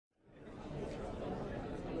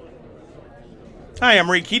Hi,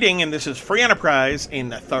 I'm Ray Keating, and this is Free Enterprise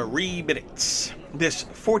in 3 minutes. This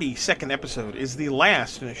 42nd episode is the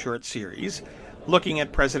last in a short series looking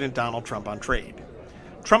at President Donald Trump on trade.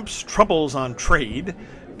 Trump's troubles on trade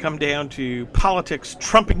come down to politics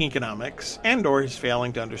trumping economics and/or his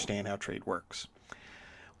failing to understand how trade works.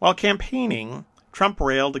 While campaigning, Trump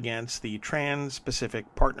railed against the Trans-Pacific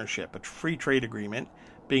Partnership, a free trade agreement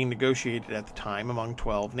being negotiated at the time among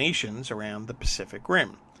 12 nations around the Pacific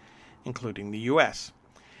Rim, including the U.S.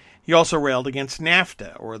 He also railed against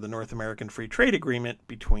NAFTA, or the North American Free Trade Agreement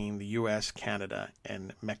between the U.S., Canada,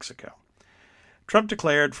 and Mexico. Trump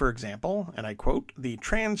declared, for example, and I quote, "The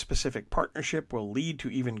Trans-Pacific Partnership will lead to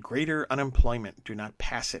even greater unemployment. Do not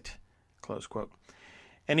pass it," close quote.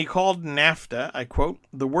 And he called NAFTA, I quote,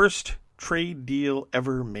 "the worst trade deal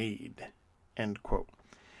ever made," end quote.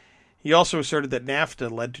 He also asserted that NAFTA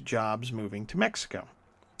led to jobs moving to Mexico.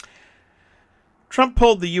 Trump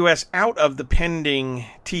pulled the U.S. out of the pending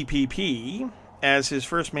TPP as his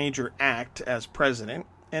first major act as president,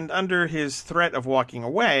 and under his threat of walking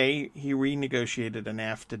away, he renegotiated a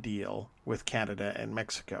NAFTA deal with Canada and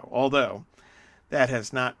Mexico, although that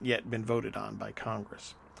has not yet been voted on by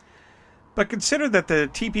Congress. But consider that the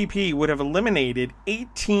TPP would have eliminated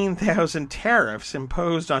 18,000 tariffs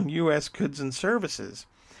imposed on U.S. goods and services.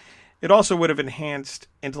 It also would have enhanced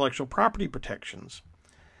intellectual property protections.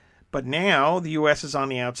 But now the U.S. is on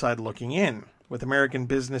the outside looking in, with American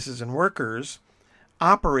businesses and workers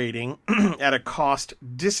operating at a cost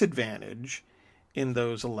disadvantage in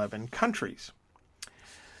those 11 countries.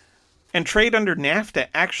 And trade under NAFTA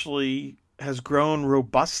actually has grown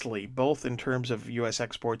robustly, both in terms of U.S.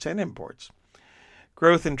 exports and imports.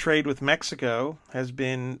 Growth in trade with Mexico has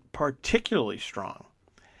been particularly strong.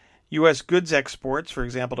 U.S. goods exports, for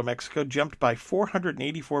example, to Mexico, jumped by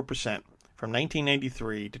 484% from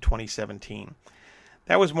 1993 to 2017.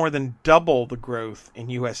 That was more than double the growth in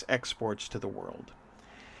U.S. exports to the world.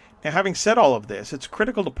 Now, having said all of this, it's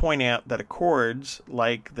critical to point out that accords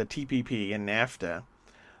like the TPP and NAFTA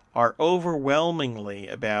are overwhelmingly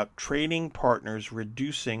about trading partners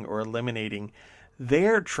reducing or eliminating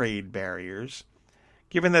their trade barriers,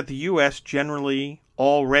 given that the U.S. generally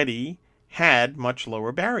already had much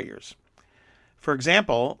lower barriers. For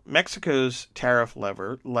example, Mexico's tariff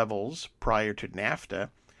levels prior to NAFTA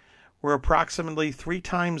were approximately 3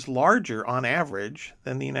 times larger on average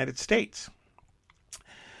than the United States.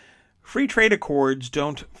 Free trade accords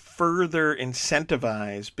don't further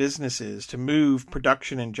incentivize businesses to move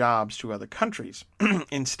production and jobs to other countries.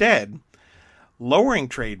 Instead, lowering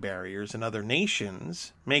trade barriers in other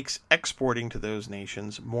nations makes exporting to those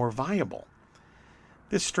nations more viable.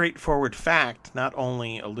 This straightforward fact not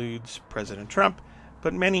only eludes President Trump,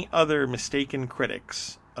 but many other mistaken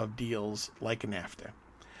critics of deals like NAFTA.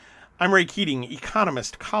 I'm Ray Keating,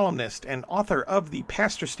 economist, columnist, and author of the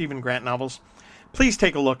Pastor Stephen Grant novels. Please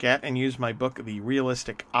take a look at and use my book, The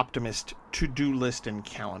Realistic Optimist To-Do List and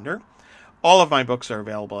Calendar. All of my books are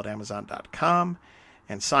available at Amazon.com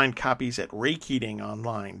and signed copies at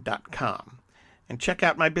RayKeatingOnline.com. And check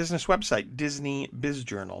out my business website,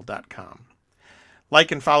 DisneyBizJournal.com. Like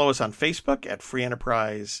and follow us on Facebook at Free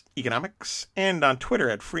Enterprise Economics and on Twitter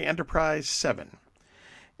at Free Enterprise 7.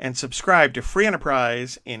 And subscribe to Free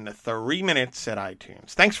Enterprise in 3 minutes at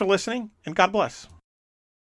iTunes. Thanks for listening, and God bless.